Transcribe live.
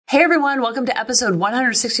Hey everyone, welcome to episode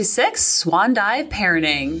 166, Swan Dive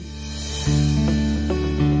Parenting.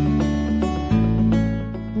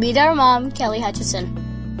 Meet our mom, Kelly Hutchison.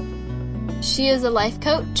 She is a life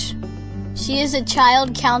coach. She is a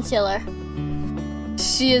child counselor.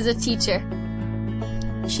 She is a teacher.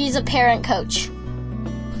 She's a parent coach.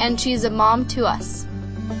 And she's a mom to us.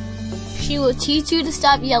 She will teach you to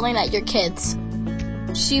stop yelling at your kids.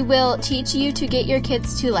 She will teach you to get your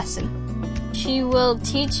kids to listen. She will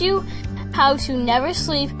teach you how to never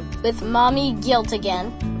sleep with mommy guilt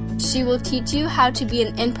again. She will teach you how to be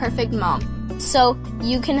an imperfect mom, so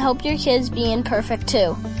you can help your kids be imperfect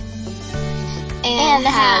too. And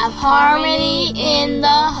have harmony in the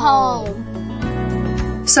home.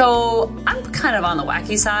 So I'm kind of on the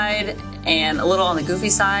wacky side and a little on the goofy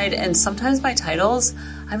side, and sometimes my titles,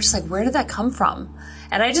 I'm just like, where did that come from?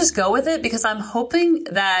 And I just go with it because I'm hoping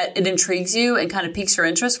that it intrigues you and kind of piques your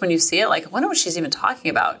interest when you see it. Like, I wonder what she's even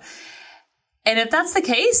talking about. And if that's the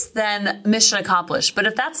case, then mission accomplished. But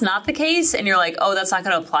if that's not the case and you're like, oh, that's not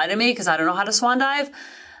going to apply to me because I don't know how to swan dive,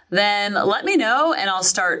 then let me know and I'll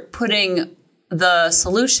start putting the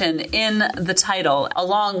solution in the title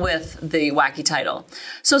along with the wacky title.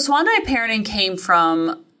 So Swan Dive Parenting came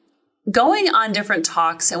from going on different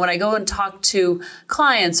talks, and when I go and talk to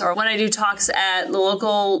clients, or when I do talks at the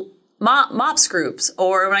local MOPS groups,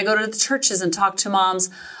 or when I go to the churches and talk to moms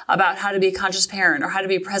about how to be a conscious parent, or how to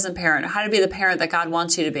be a present parent, or how to be the parent that God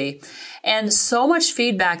wants you to be. And so much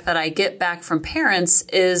feedback that I get back from parents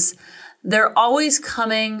is they're always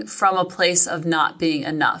coming from a place of not being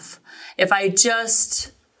enough. If I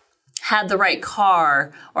just had the right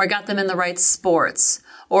car, or I got them in the right sports,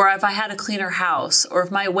 or if I had a cleaner house, or if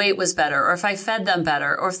my weight was better, or if I fed them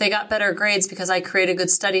better, or if they got better grades because I created good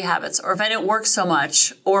study habits, or if I didn't work so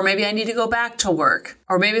much, or maybe I need to go back to work,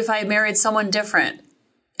 or maybe if I married someone different.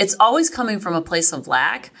 It's always coming from a place of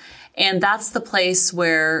lack, and that's the place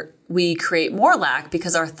where we create more lack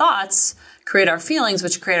because our thoughts create our feelings,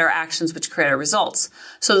 which create our actions, which create our results.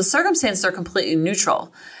 So the circumstances are completely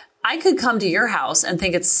neutral. I could come to your house and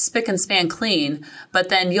think it's spick and span clean, but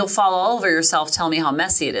then you'll fall all over yourself telling me how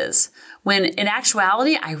messy it is. When in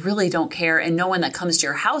actuality, I really don't care, and no one that comes to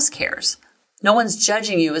your house cares. No one's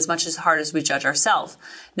judging you as much as hard as we judge ourselves.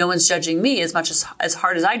 No one's judging me as much as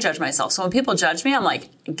hard as I judge myself. So when people judge me, I'm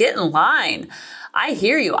like, get in line. I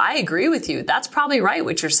hear you. I agree with you. That's probably right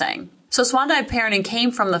what you're saying. So Swan Dive Parenting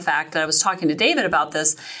came from the fact that I was talking to David about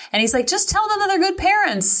this, and he's like, just tell them that they're good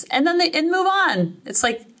parents and then and move on. It's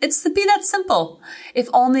like, it's to be that simple. If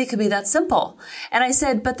only it could be that simple. And I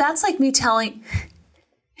said, but that's like me telling,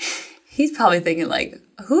 he's probably thinking like,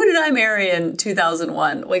 who did I marry in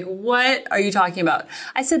 2001? Like, what are you talking about?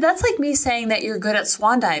 I said, that's like me saying that you're good at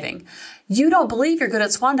swan diving. You don't believe you're good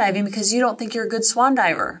at swan diving because you don't think you're a good swan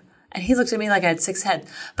diver. And he looked at me like I had 6 heads.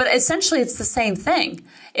 But essentially, it's the same thing.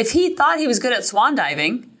 If he thought he was good at swan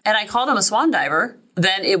diving and I called him a swan diver,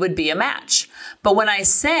 then it would be a match. But when I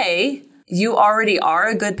say you already are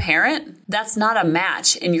a good parent, that's not a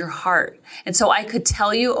match in your heart. And so I could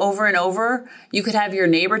tell you over and over, you could have your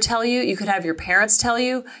neighbor tell you, you could have your parents tell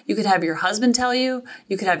you, you could have your husband tell you,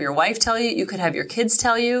 you could have your wife tell you, you could have your kids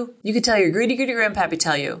tell you, you could tell your greedy grandpappy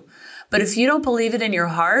tell you. But if you don't believe it in your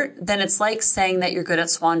heart, then it's like saying that you're good at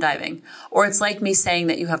swan diving. Or it's like me saying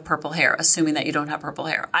that you have purple hair, assuming that you don't have purple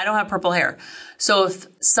hair. I don't have purple hair. So if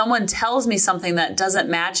someone tells me something that doesn't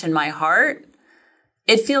match in my heart,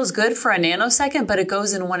 it feels good for a nanosecond, but it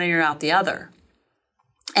goes in one ear out the other.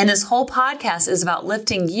 And this whole podcast is about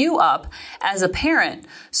lifting you up as a parent.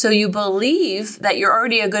 So you believe that you're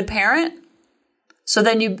already a good parent. So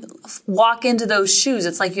then you walk into those shoes.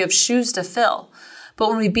 It's like you have shoes to fill. But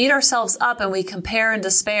when we beat ourselves up and we compare and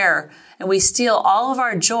despair and we steal all of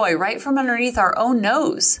our joy right from underneath our own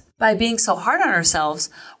nose by being so hard on ourselves,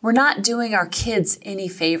 we're not doing our kids any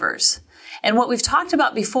favors. And what we've talked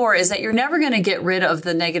about before is that you're never going to get rid of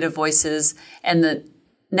the negative voices and the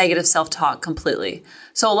negative self-talk completely.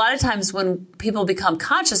 So a lot of times when people become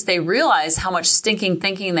conscious, they realize how much stinking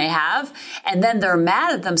thinking they have, and then they're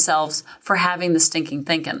mad at themselves for having the stinking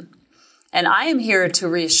thinking. And I am here to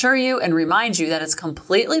reassure you and remind you that it's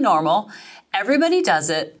completely normal. Everybody does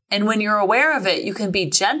it. And when you're aware of it, you can be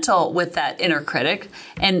gentle with that inner critic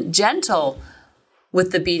and gentle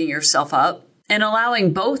with the beating yourself up and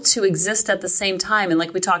allowing both to exist at the same time. And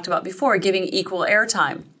like we talked about before, giving equal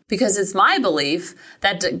airtime. Because it's my belief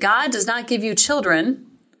that God does not give you children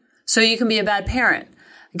so you can be a bad parent.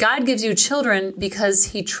 God gives you children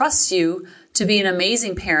because he trusts you to be an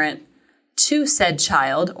amazing parent to said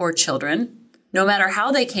child or children, no matter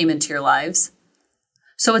how they came into your lives.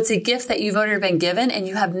 So it's a gift that you've already been given, and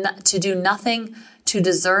you have to do nothing to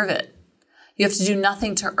deserve it. You have to do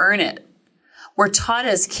nothing to earn it. We're taught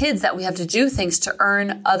as kids that we have to do things to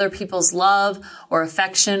earn other people's love or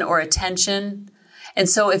affection or attention. And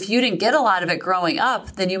so if you didn't get a lot of it growing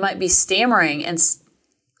up, then you might be stammering and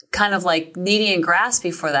kind of like needy and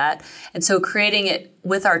graspy for that. And so creating it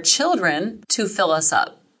with our children to fill us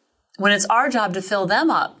up when it's our job to fill them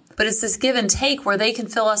up. But it's this give and take where they can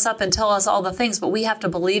fill us up and tell us all the things, but we have to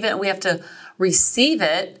believe it and we have to receive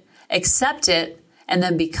it, accept it, and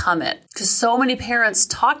then become it. Because so many parents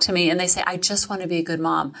talk to me and they say, I just want to be a good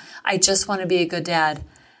mom. I just want to be a good dad.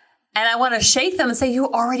 And I want to shake them and say, you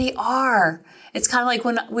already are. It's kind of like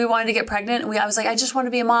when we wanted to get pregnant and I was like, I just want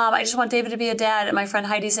to be a mom. I just want David to be a dad. And my friend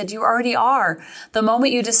Heidi said, you already are. The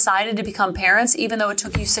moment you decided to become parents, even though it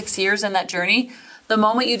took you 6 years in that journey, the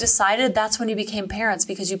moment you decided, that's when you became parents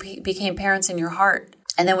because you became parents in your heart.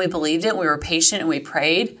 And then we believed it. We were patient and we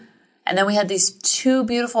prayed. And then we had these 2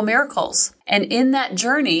 beautiful miracles. And in that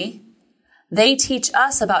journey, they teach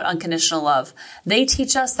us about unconditional love. They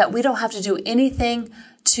teach us that we don't have to do anything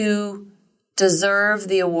to deserve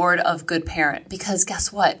the award of good parent. Because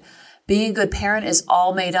guess what? Being a good parent is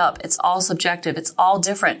all made up. It's all subjective. It's all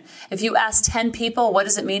different. If you ask 10 people, what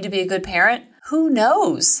does it mean to be a good parent? Who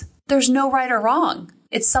knows? There's no right or wrong.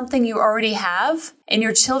 It's something you already have, and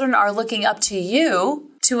your children are looking up to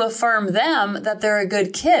you to affirm them that they're a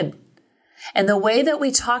good kid. And the way that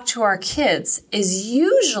we talk to our kids is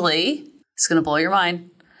usually, it's going to blow your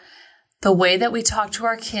mind. The way that we talk to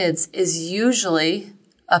our kids is usually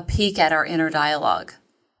a peek at our inner dialogue.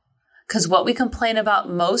 Because what we complain about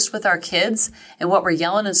most with our kids and what we're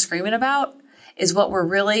yelling and screaming about is what we're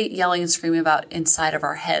really yelling and screaming about inside of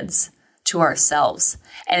our heads to ourselves.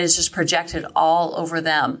 And it's just projected all over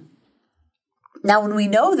them. Now, when we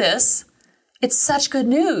know this, it's such good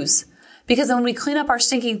news. Because when we clean up our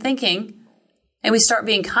stinking thinking and we start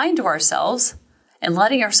being kind to ourselves and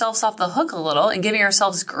letting ourselves off the hook a little and giving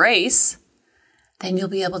ourselves grace, then you'll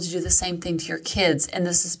be able to do the same thing to your kids. And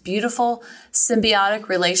this is beautiful symbiotic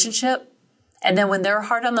relationship. And then when they're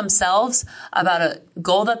hard on themselves about a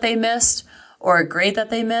goal that they missed or a grade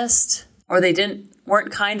that they missed or they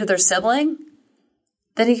weren't kind to their sibling,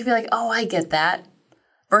 then you can be like, oh, I get that.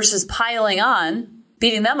 Versus piling on,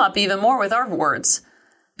 beating them up even more with our words.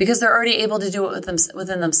 Because they're already able to do it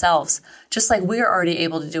within themselves, just like we're already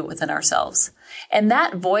able to do it within ourselves. And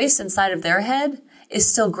that voice inside of their head is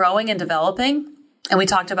still growing and developing. And we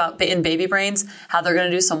talked about in baby brains, how they're going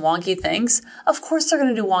to do some wonky things. Of course they're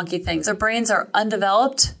going to do wonky things. Their brains are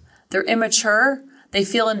undeveloped. They're immature. They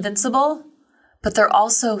feel invincible. But they're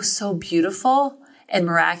also so beautiful and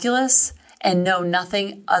miraculous and know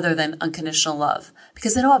nothing other than unconditional love.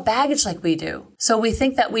 Because they don't have baggage like we do. So we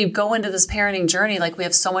think that we go into this parenting journey like we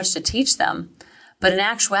have so much to teach them. But in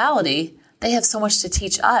actuality, they have so much to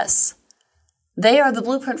teach us. They are the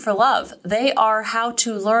blueprint for love. They are how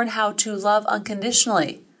to learn how to love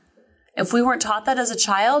unconditionally. If we weren't taught that as a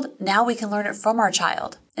child, now we can learn it from our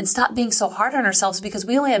child. And stop being so hard on ourselves because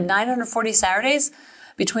we only have 940 Saturdays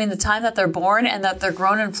between the time that they're born and that they're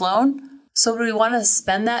grown and flown. So do we want to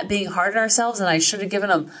spend that being hard on ourselves and I should have given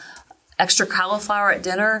them extra cauliflower at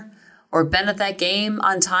dinner or been at that game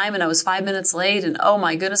on time and I was 5 minutes late and oh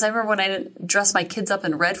my goodness, I remember when I didn't dress my kids up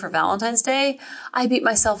in red for Valentine's Day, I beat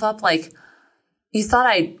myself up like you thought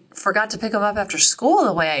I forgot to pick them up after school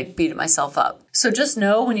the way I beat myself up. So just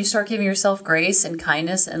know when you start giving yourself grace and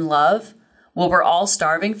kindness and love, what we're all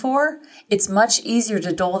starving for, it's much easier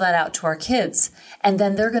to dole that out to our kids. And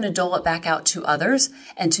then they're going to dole it back out to others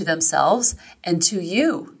and to themselves and to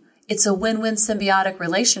you. It's a win-win symbiotic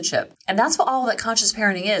relationship. And that's what all that conscious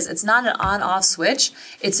parenting is. It's not an on-off switch.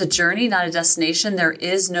 It's a journey, not a destination. There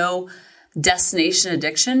is no destination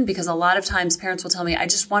addiction because a lot of times parents will tell me, I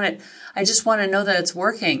just want to know that it's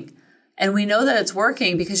working. And we know that it's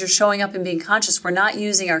working because you're showing up and being conscious. We're not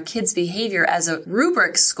using our kids' behavior as a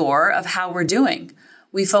rubric score of how we're doing.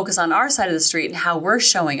 We focus on our side of the street and how we're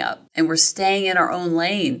showing up and we're staying in our own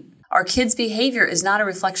lane. Our kids' behavior is not a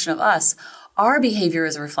reflection of us. Our behavior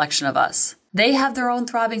is a reflection of us. They have their own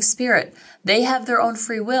throbbing spirit. They have their own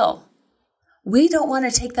free will. We don't want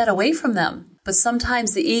to take that away from them. But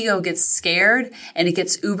sometimes the ego gets scared and it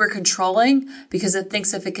gets uber controlling because it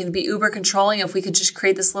thinks if it can be uber controlling, if we could just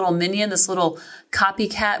create this little minion, this little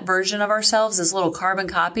copycat version of ourselves, this little carbon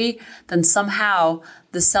copy, then somehow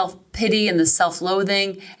the self-pity and the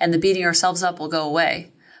self-loathing and the beating ourselves up will go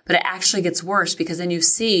away. But it actually gets worse because then you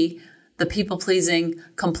see the people-pleasing,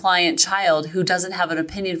 compliant child who doesn't have an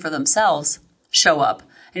opinion for themselves show up.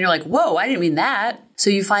 And you're like, whoa, I didn't mean that.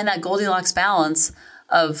 So you find that Goldilocks balance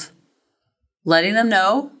of letting them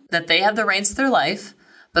know that they have the reins of their life,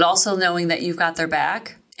 but also knowing that you've got their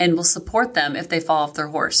back and will support them if they fall off their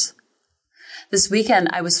horse. This weekend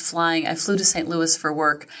I flew to St. Louis for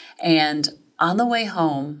work, and on the way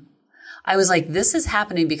home, I was like, this is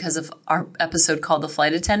happening because of our episode called The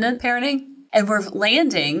Flight Attendant Parenting. And we're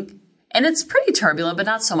landing, and it's pretty turbulent, but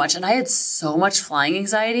not so much. And I had so much flying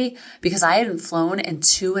anxiety because I hadn't flown in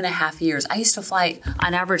 2.5 years. I used to fly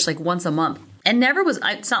on average like once a month. And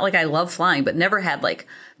it's not like I love flying, but never had like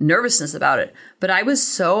nervousness about it. But I was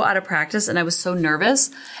so out of practice and I was so nervous.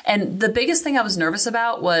 And the biggest thing I was nervous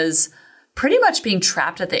about was pretty much being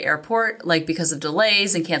trapped at the airport, like because of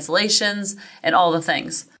delays and cancellations and all the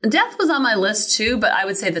things. Death was on my list too, but I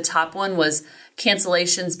would say the top one was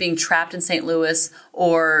cancellations, being trapped in St. Louis,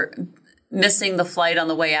 or missing the flight on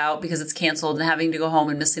the way out because it's canceled and having to go home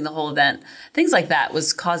and missing the whole event. Things like that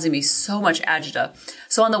was causing me so much agita.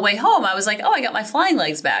 So on the way home, I was like, oh, I got my flying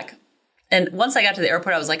legs back. And once I got to the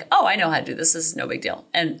airport, I was like, oh, I know how to do this. This is no big deal.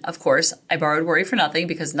 And of course, I borrowed Worry for Nothing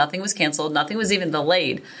because nothing was canceled. Nothing was even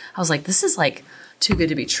delayed. I was like, this is like too good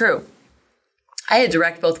to be true. I had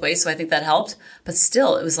direct both ways, so I think that helped. But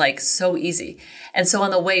still, it was like so easy. And so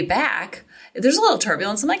on the way back, there's a little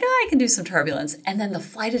turbulence. I'm like, I can do some turbulence. And then the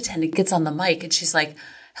flight attendant gets on the mic and she's like,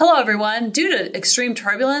 hello, everyone. Due to extreme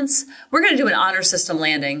turbulence, we're going to do an honor system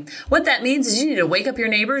landing. What that means is you need to wake up your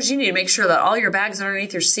neighbors. You need to make sure that all your bags are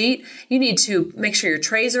underneath your seat. You need to make sure your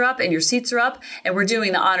trays are up and your seats are up. And we're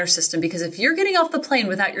doing the honor system because if you're getting off the plane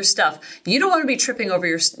without your stuff, you don't want to be tripping over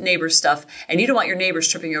your neighbor's stuff and you don't want your neighbors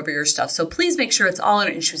tripping over your stuff. So please make sure it's all in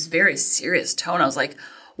it. And she was very serious tone. I was like,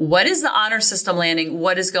 what is the honor system landing?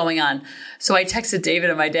 What is going on? So I texted David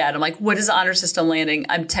and my dad. I'm like, what is the honor system landing?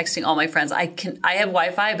 I'm texting all my friends. I have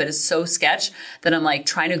Wi-Fi, but it's so sketch that I'm like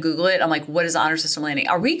trying to Google it. I'm like, what is the honor system landing?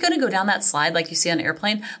 Are we going to go down that slide like you see on an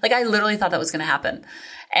airplane? Like I literally thought that was going to happen.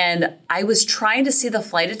 And I was trying to see the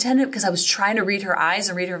flight attendant because I was trying to read her eyes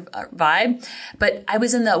and read her vibe. But I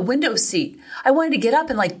was in the window seat. I wanted to get up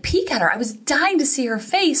and like peek at her. I was dying to see her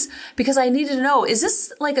face because I needed to know, is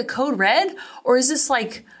this like a code red or is this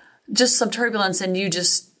like just some turbulence and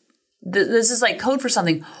this is like code for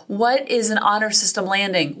something? What is an honor system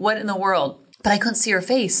landing? What in the world? But I couldn't see her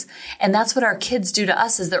face. And that's what our kids do to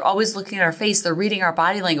us is they're always looking at our face. They're reading our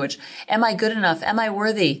body language. Am I good enough? Am I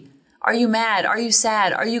worthy? Are you mad? Are you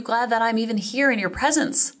sad? Are you glad that I'm even here in your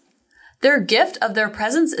presence? Their gift of their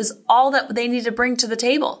presence is all that they need to bring to the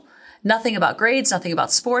table. Nothing about grades, nothing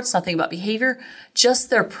about sports, nothing about behavior. Just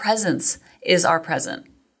their presence is our present.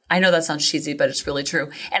 I know that sounds cheesy, but it's really true.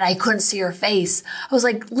 And I couldn't see her face. I was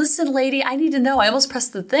like, listen, lady, I need to know. I almost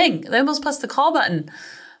pressed the thing. I almost pressed the call button.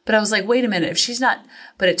 But I was like, wait a minute, if she's not,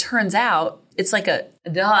 but it turns out it's like a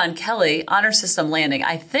Don Kelly honor system landing.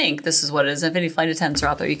 I think this is what it is. If any flight attendants are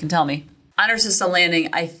out there, you can tell me. Honor system landing,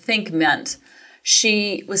 I think meant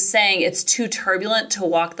she was saying it's too turbulent to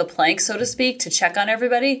walk the plank, so to speak, to check on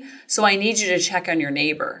everybody. So I need you to check on your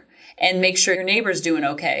neighbor and make sure your neighbor's doing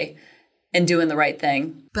okay and doing the right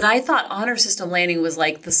thing. But I thought honor system landing was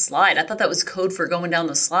like the slide. I thought that was code for going down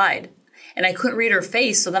the slide. And I couldn't read her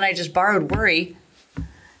face, so then I just borrowed Worry.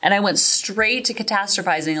 And I went straight to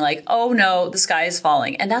catastrophizing like, oh no, the sky is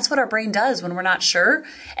falling. And that's what our brain does when we're not sure.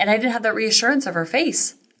 And I didn't have that reassurance of her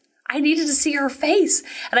face. I needed to see her face.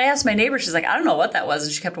 And I asked my neighbor, she's like, I don't know what that was.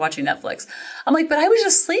 And she kept watching Netflix. I'm like, but I was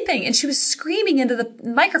just sleeping. And she was screaming into the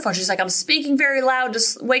microphone. She's like, I'm speaking very loud to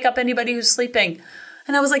wake up anybody who's sleeping.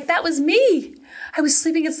 And I was like, that was me. I was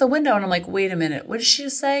sleeping against the window. And I'm like, wait a minute. What did she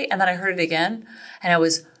just say? And then I heard it again. And I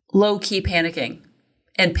was low key panicking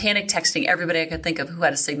and panic texting everybody I could think of who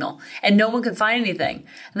had a signal. And no one could find anything.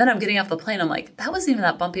 And then I'm getting off the plane. I'm like, that wasn't even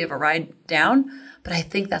that bumpy of a ride down. But I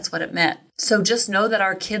think that's what it meant. So just know that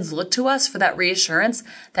our kids look to us for that reassurance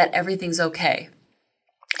that everything's okay.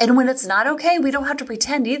 And when it's not okay, we don't have to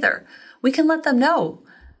pretend either. We can let them know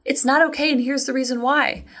it's not okay. And here's the reason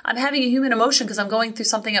why. I'm having a human emotion because I'm going through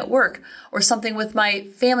something at work or something with my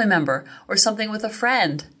family member or something with a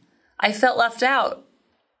friend. I felt left out.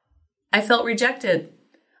 I felt rejected.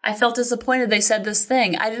 I felt disappointed they said this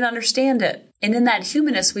thing. I didn't understand it. And in that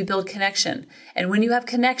humanness, we build connection. And when you have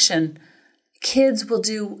connection, kids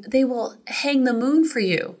they will hang the moon for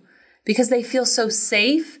you because they feel so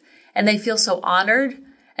safe and they feel so honored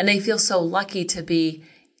and they feel so lucky to be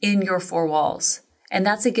in your four walls. And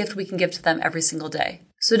that's a gift we can give to them every single day.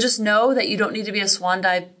 So just know that you don't need to be a swan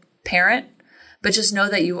dive parent, but just know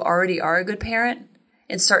that you already are a good parent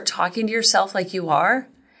and start talking to yourself like you are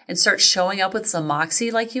and start showing up with some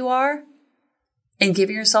moxie like you are and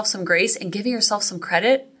giving yourself some grace and giving yourself some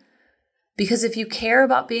credit. Because if you care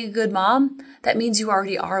about being a good mom, that means you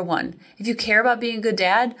already are one. If you care about being a good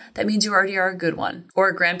dad, that means you already are a good one, or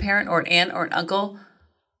a grandparent or an aunt or an uncle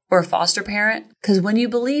or a foster parent. Because when you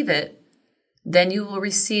believe it, then you will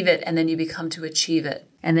receive it, and then you become to achieve it.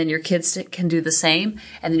 And then your kids can do the same,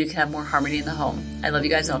 and then you can have more harmony in the home. I love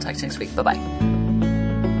you guys, and I'll talk to you next week. Bye-bye.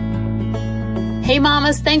 Hey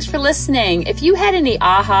mamas, thanks for listening. If you had any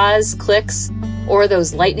ahas, clicks, or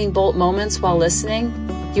those lightning bolt moments while listening,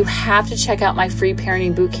 you have to check out my free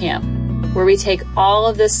parenting bootcamp, where we take all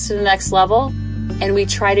of this to the next level and we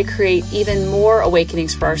try to create even more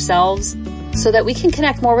awakenings for ourselves so that we can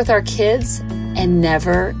connect more with our kids and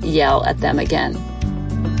never yell at them again.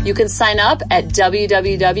 You can sign up at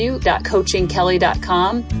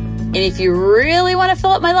www.coachingkelly.com. And if you really want to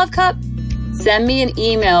fill up my love cup, send me an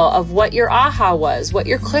email of what your aha was, what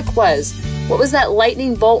your click was, what was that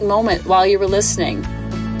lightning bolt moment while you were listening.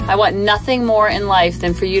 I want nothing more in life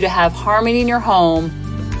than for you to have harmony in your home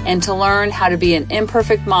and to learn how to be an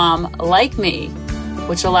imperfect mom like me,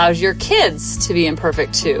 which allows your kids to be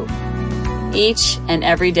imperfect too, each and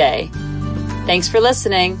every day. Thanks for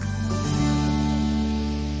listening.